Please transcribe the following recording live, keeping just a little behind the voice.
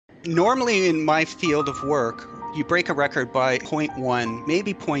Normally in my field of work, you break a record by zero point 0.1,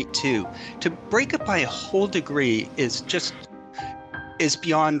 maybe zero point 0.2. To break it by a whole degree is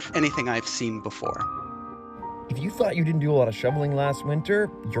beyond anything I've seen before. If you thought you didn't do a lot of shoveling last winter,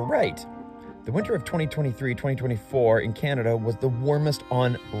 you're right. The winter of 2023-2024 in Canada was the warmest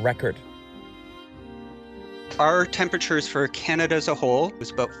on record. Our temperatures for Canada as a whole was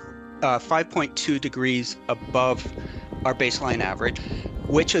about 5.2 degrees above our baseline average,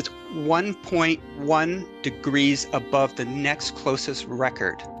 which is 1.1 degrees above the next closest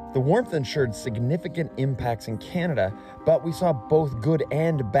record. The warmth ensured significant impacts in Canada, but we saw both good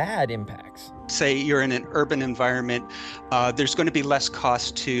and bad impacts. Say you're in an urban environment, there's going to be less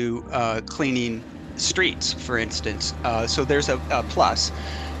cost to cleaning streets, for instance. So there's a plus.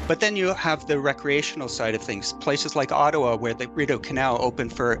 But then you have the recreational side of things. Places like Ottawa, where the Rideau Canal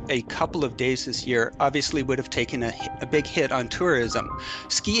opened for a couple of days this year, obviously would have taken a big hit on tourism.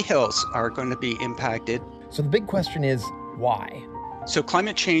 Ski hills are going to be impacted. So the big question is, why? So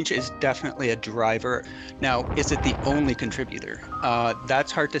climate change is definitely a driver. Now, is it the only contributor?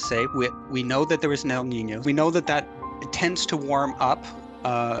 That's hard to say. We know that there was an El Nino. We know that tends to warm up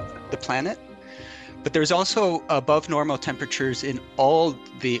the planet. But there's also above normal temperatures in all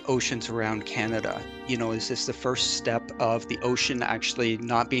the oceans around Canada. You know, is this the first step of the ocean actually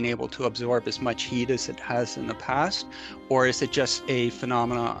not being able to absorb as much heat as it has in the past? Or is it just a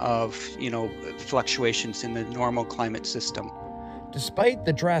phenomena of, fluctuations in the normal climate system? Despite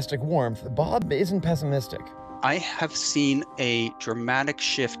the drastic warmth, Bob isn't pessimistic. I have seen a dramatic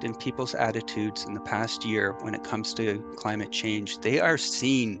shift in people's attitudes in the past year when it comes to climate change. They are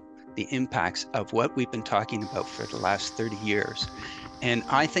seeing the impacts of what we've been talking about for the last 30 years. And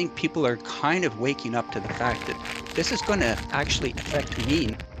I think people are kind of waking up to the fact that this is going to actually affect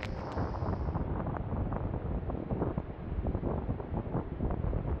me.